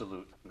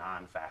absolute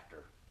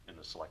non-factor in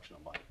the selection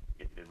of Mike.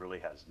 It really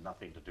has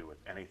nothing to do with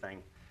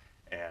anything,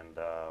 and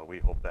we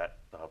hope that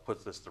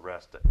puts this to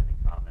rest at any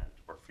comment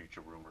or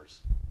future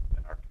rumors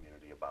in our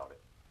community about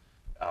it.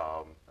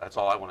 That's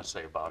all I want to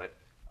say about it.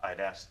 I'd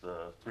ask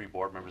the 3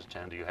 board members to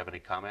attend. Do you have any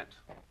comment?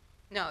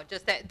 No,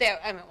 just that,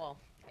 I mean, well,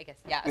 I guess,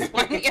 yes.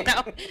 You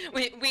know,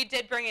 we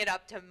did bring it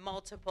up to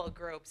multiple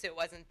groups. It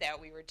wasn't that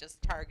we were just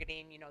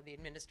targeting, you know, the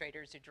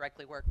administrators who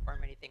directly work for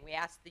them or anything. We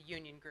asked the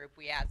union group.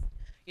 We asked,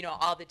 you know,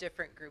 all the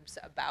different groups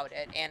about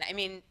it. And I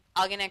mean,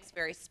 Algonac's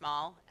very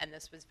small, and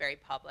this was very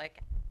public.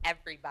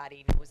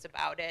 Everybody knows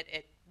about it.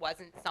 It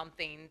wasn't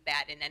something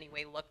that in any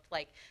way looked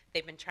like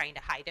they've been trying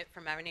to hide it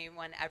from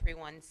anyone.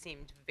 Everyone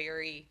seemed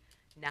very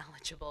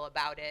knowledgeable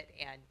about it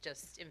and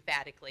just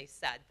emphatically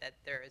said that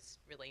there is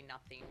really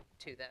nothing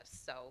to this.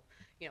 So,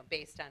 you know,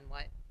 based on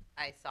what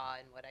I saw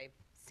and what I've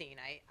seen,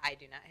 I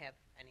do not have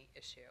any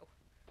issue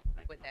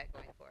with that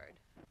going forward.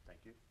 Thank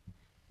you.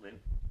 Lynn?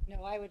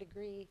 No, I would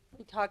agree.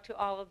 We talked to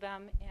all of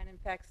them, and in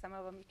fact, some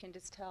of them, you can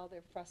just tell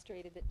they're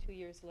frustrated that 2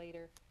 years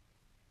later,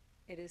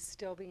 it is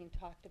still being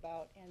talked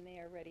about, and they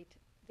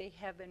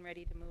have been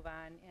ready to move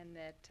on, and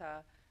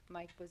that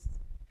Mike was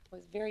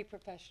very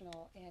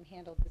professional and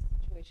handled the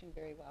situation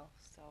very well.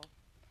 So,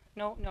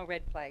 no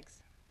red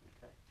flags.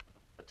 Okay.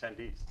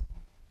 Attendees?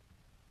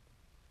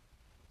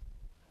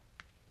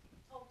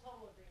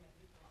 Total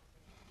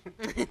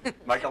agreement.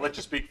 Mike, I'll let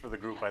you speak for the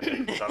group, I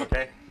think. Is that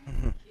okay?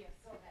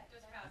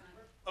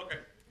 Okay.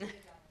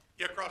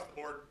 Yeah, across the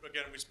board,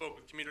 again, we spoke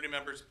with community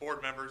members,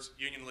 board members,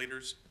 union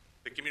leaders.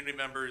 The community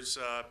members,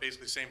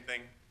 basically same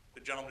thing. The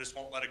the gentleman just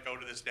won't let it go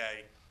to this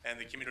day, and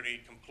the community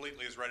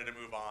completely is ready to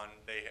move on.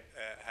 They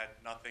had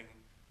nothing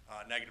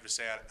negative to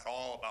say at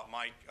all about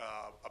Mike,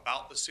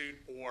 about the suit,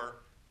 or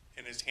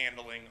in his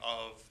handling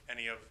of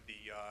any of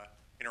the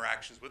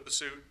interactions with the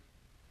suit.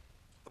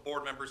 The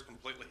board members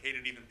completely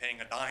hated even paying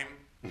a dime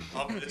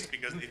of this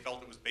because they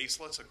felt it was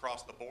baseless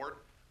across the board.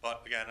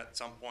 But again, at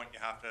some point, you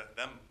have to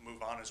them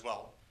move on as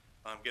well,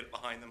 get it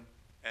behind them.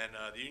 And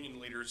the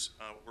union leaders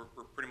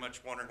were pretty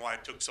much wondering why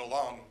it took so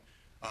long,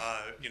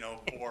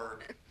 for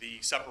the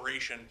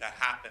separation to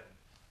happen,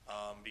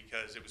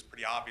 because it was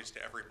pretty obvious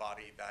to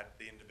everybody that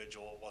the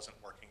individual wasn't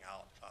working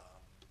out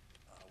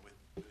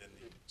within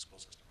the school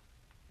system.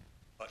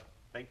 But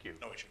Thank you.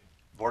 no issue.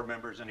 Board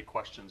members, any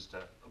questions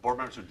board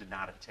members who did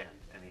not attend,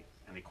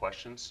 any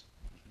questions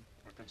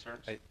or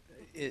concerns?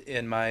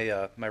 In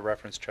my my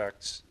reference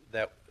checks,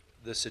 that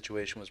this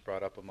situation was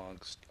brought up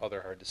amongst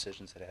other hard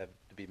decisions that had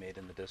to be made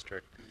in the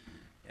district,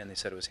 and they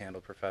said it was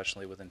handled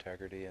professionally with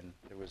integrity, and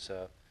there was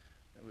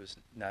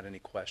not any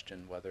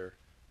question whether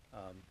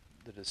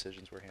the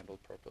decisions were handled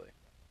appropriately.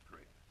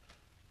 Great.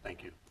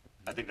 Thank you.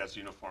 I think that's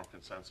uniform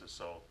consensus,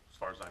 so as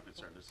far as I'm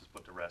concerned, this is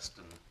put to rest.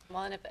 And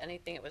Well, and if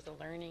anything, it was a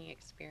learning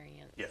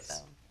experience. yes,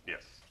 So.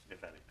 yes,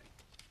 if anything,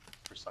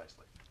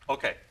 precisely.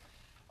 Okay.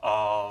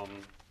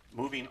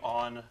 Moving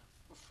on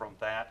from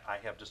that, I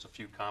have just a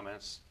few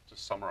comments to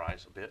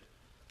summarize a bit.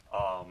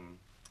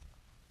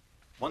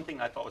 One thing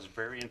I thought was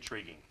very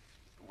intriguing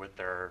with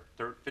their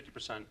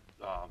 50%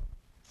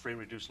 free and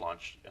reduced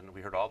lunch, and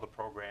we heard all the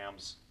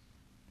programs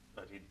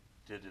that he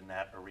did in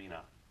that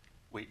arena.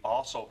 We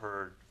also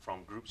heard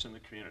from groups in the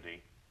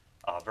community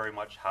very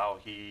much how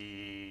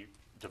he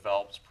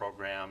develops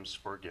programs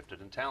for gifted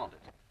and talented.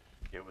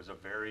 It was a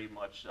very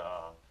much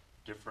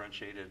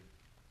differentiated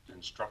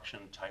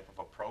instruction type of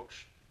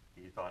approach.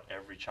 He thought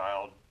every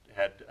child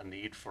had a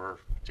need for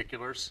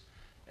particulars,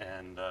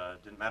 and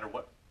didn't matter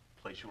what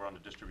place you were on the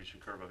distribution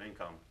curve of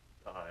income,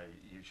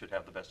 you should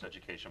have the best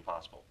education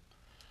possible.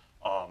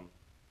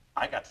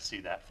 I got to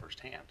see that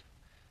firsthand.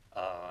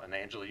 And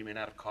Angela, you may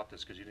not have caught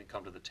this because you didn't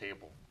come to the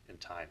table in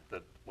time.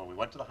 When we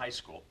went to the high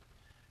school,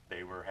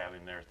 they were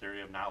having their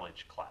theory of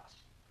knowledge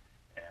class,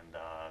 and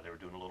they were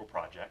doing a little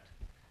project.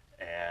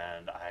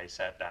 And I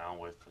sat down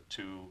with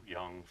 2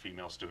 young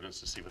female students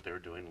to see what they were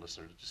doing,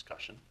 listen to the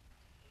discussion.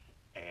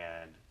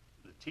 And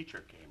the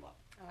teacher came up.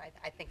 Oh,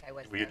 I think I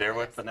was. Were you there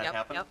when that Yep,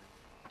 happened? Yep.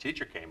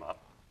 Teacher came up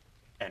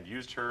and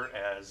used her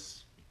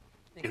as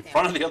in Example.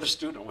 front of the other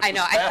student, which I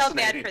know, was I felt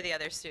bad fascinating. for the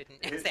other student,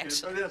 In actually.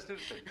 front of the other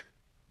student.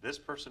 This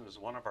person is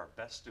one of our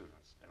best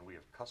students, and we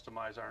have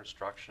customized our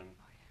instruction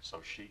so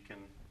she can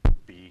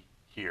be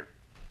here.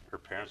 Her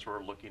parents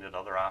were looking at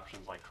other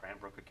options like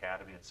Cranbrook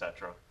Academy, et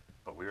cetera,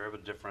 but we were able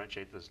to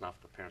differentiate this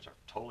enough. The parents are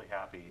totally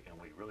happy, and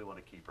we really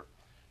want to keep her.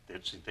 The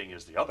interesting thing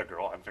is the other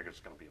girl, I figured it's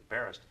going to be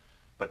embarrassed,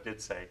 but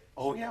did say,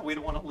 oh yeah, we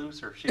don't want to lose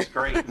her. She's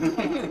great.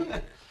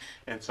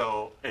 And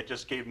so it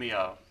just gave me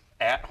a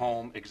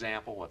at-home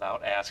example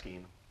without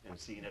asking and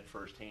seeing it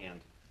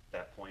firsthand,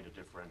 that point of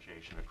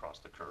differentiation across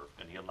the curve.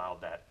 And he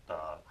allowed that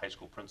high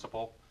school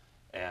principal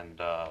and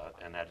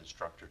that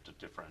instructor to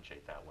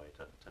differentiate that way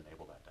to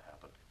enable that to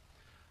happen.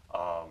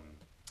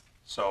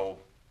 So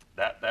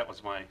that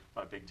was my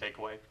big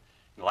takeaway.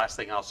 And the last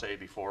thing I'll say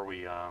before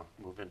we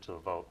move into a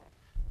vote,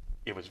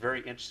 it was very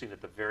interesting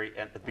at the very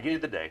end, at the beginning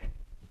of the day,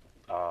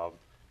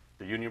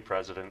 the union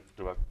president,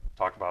 who I've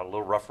talked about, a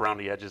little rough around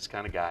the edges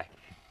kind of guy.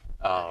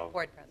 Board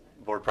president.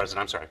 Board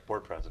president, I'm sorry,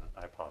 board president,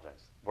 I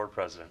apologize. Board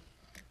president.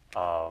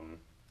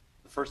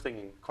 The first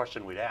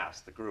question we'd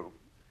ask the group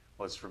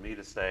was for me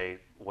to say,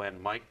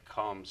 when Mike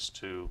comes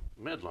to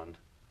Midland,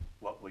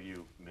 what will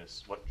you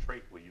miss? What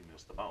trait will you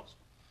miss the most?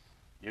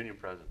 Union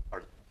president,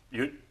 or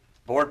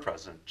board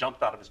president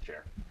jumped out of his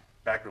chair.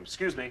 Back room,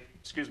 excuse me,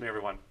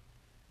 everyone.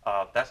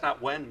 That's not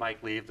when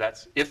Mike leaves,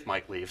 that's if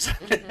Mike leaves.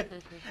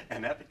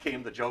 And that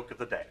became the joke of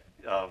the day,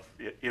 of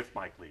if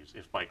Mike leaves.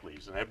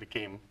 And that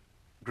became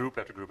group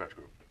after group after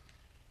group.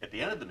 At the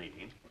end of the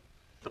meeting,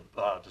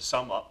 to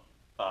sum up,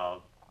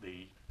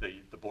 the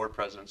board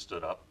president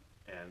stood up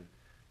and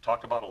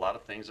talked about a lot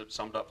of things that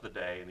summed up the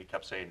day, and he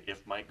kept saying,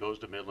 if Mike goes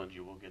to Midland,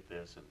 you will get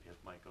this, and if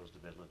Mike goes to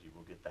Midland, you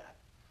will get that.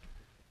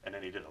 And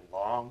then he did a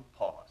long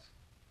pause,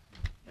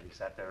 and he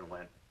sat there and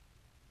went,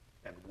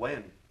 and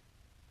when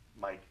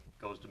Mike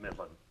goes to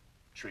Midland,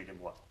 treat him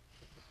well.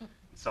 And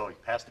so he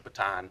passed the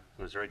baton.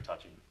 It was very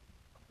touching.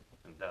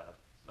 And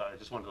I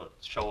just wanted to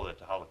show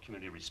that how the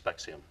community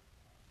respects him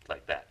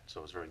like that. So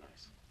it was very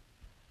nice.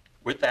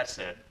 With that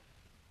said,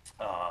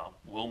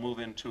 we'll move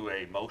into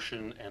a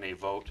motion and a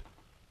vote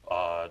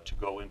to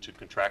go into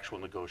contractual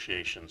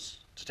negotiations,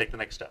 to take the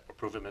next step,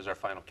 approve him as our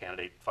final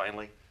candidate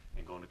finally,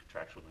 and go into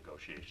contractual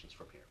negotiations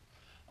from here.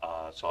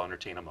 So I'll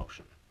entertain a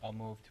motion. I'll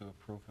move to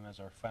approve him as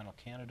our final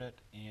candidate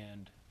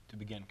and to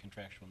begin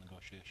contractual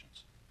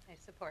negotiations. I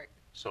support.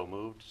 So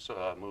moved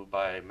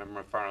by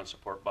Member McFarland,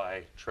 support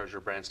by Treasurer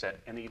Branstad.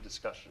 Any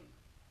discussion?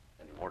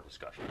 Any more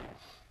discussion?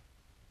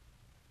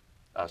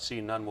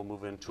 Seeing none, we'll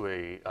move into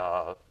a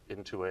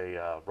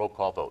roll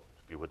call vote,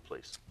 if you would,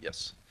 please.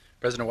 Yes.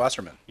 President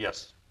Wasserman.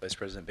 Yes. Vice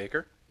President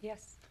Baker.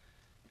 Yes.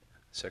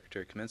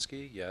 Secretary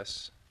Kaminsky,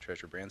 yes.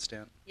 Treasurer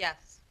Brandstant,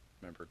 Yes.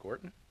 Member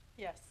Gorton,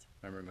 Yes.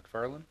 Member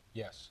McFarland,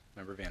 Yes.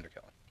 Member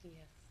Vanderkellen.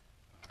 Yes.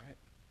 All right.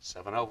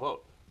 7-0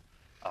 vote.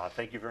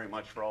 Thank you very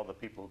much for all the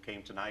people who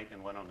came tonight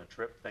and went on the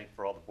trip. Thank you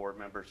for all the board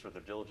members for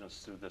their diligence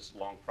through this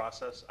long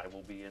process. I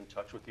will be in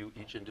touch with you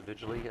each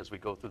individually as we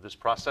go through this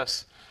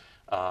process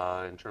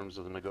in terms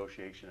of the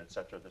negotiation, et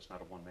cetera. That's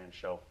not a one-man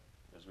show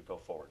as we go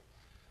forward.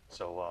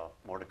 So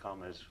more to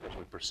come as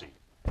we proceed.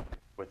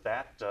 With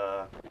that,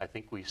 I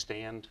think we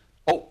stand.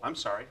 Oh, I'm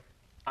sorry.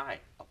 I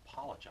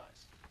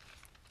apologize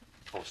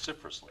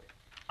vociferously.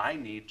 I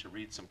need to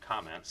read some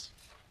comments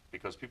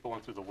because people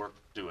went through the work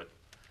to do it.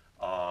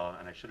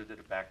 And I should have did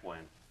it back when.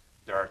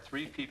 There are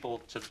 3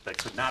 people that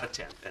could not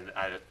attend, and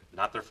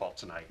not their fault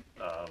tonight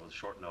with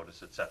short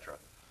notice, et cetera.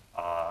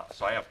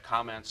 So I have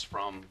comments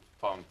from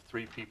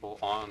 3 people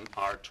on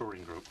our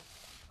touring group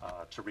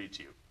to read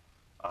to you.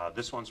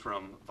 This one's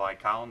from Vi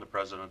Collin, the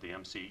president of the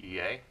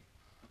MCEA.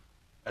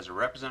 As a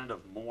representative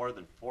of more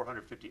than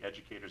 450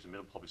 educators in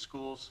Midland Public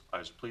Schools, I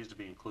was pleased to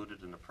be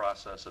included in the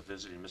process of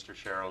visiting Mr.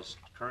 Sharrow's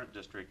current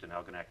district in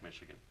Algonac,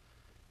 Michigan.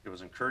 It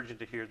was encouraging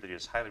to hear that he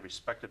is highly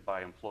respected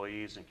by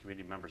employees and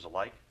community members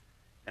alike,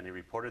 and he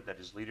reported that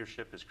his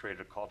leadership has created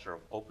a culture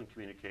of open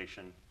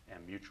communication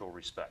and mutual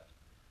respect.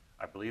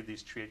 I believe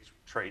these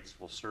traits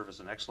will serve as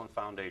an excellent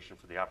foundation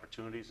for the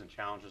opportunities and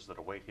challenges that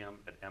await him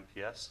at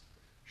MPS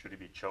should he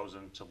be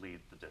chosen to lead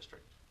the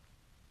district.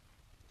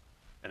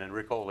 And then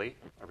Rick Oley,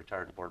 a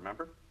retired board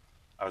member.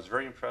 I was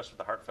very impressed with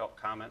the heartfelt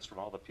comments from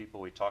all the people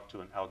we talked to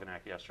in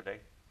Algonac yesterday.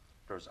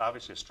 There was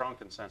obviously a strong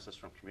consensus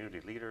from community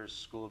leaders,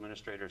 school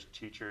administrators,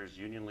 teachers,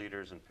 union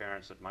leaders, and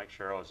parents that Mike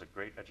Sharrow is a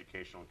great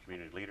educational and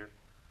community leader,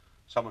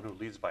 someone who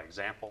leads by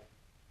example,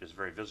 is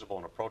very visible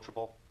and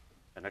approachable,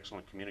 an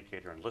excellent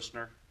communicator and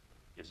listener,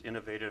 is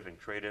innovative and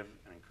creative,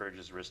 and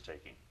encourages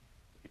risk-taking.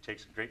 He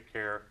takes great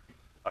care,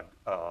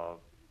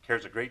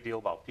 cares a great deal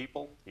about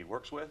people he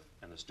works with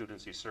and the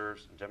students he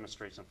serves, and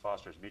demonstrates and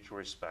fosters mutual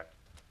respect,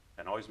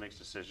 and always makes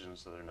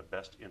decisions that are in the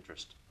best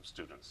interest of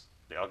students.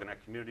 The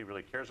Algonac community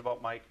really cares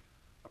about Mike,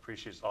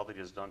 appreciates all that he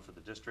has done for the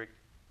district,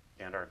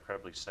 and are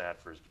incredibly sad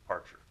for his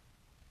departure.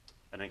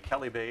 And then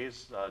Kelly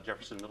Bays,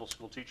 Jefferson Middle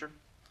School teacher.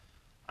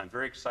 I'm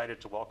very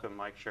excited to welcome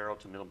Mike Sharrow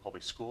to Midland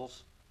Public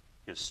Schools.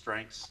 His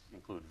strengths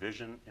include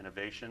vision,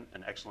 innovation,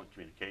 and excellent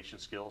communication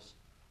skills.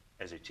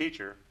 As a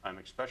teacher, I'm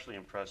especially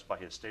impressed by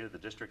his State of the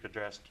District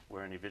address,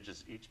 wherein he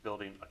visits each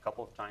building a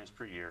couple of times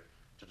per year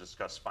to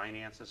discuss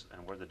finances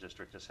and where the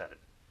district is headed.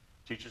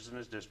 Teachers in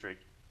his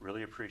district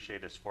really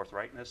appreciate his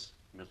forthrightness.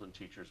 Midland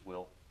teachers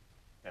will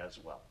as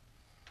well.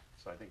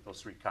 So I think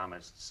those 3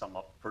 comments sum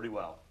up pretty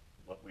well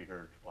what we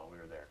heard while we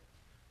were there.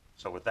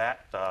 So with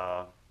that,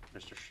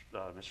 Mr.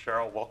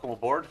 Sharrow, welcome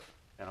aboard,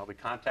 and I'll be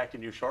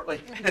contacting you shortly.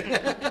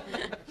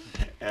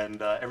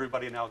 And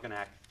everybody in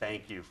Algonac,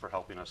 thank you for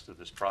helping us through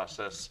this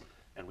process,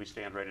 and we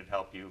stand ready to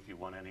help you if you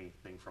want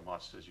anything from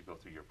us as you go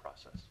through your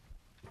process.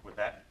 With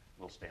that,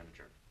 we'll stand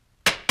adjourned.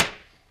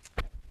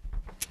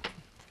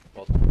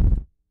 Well done.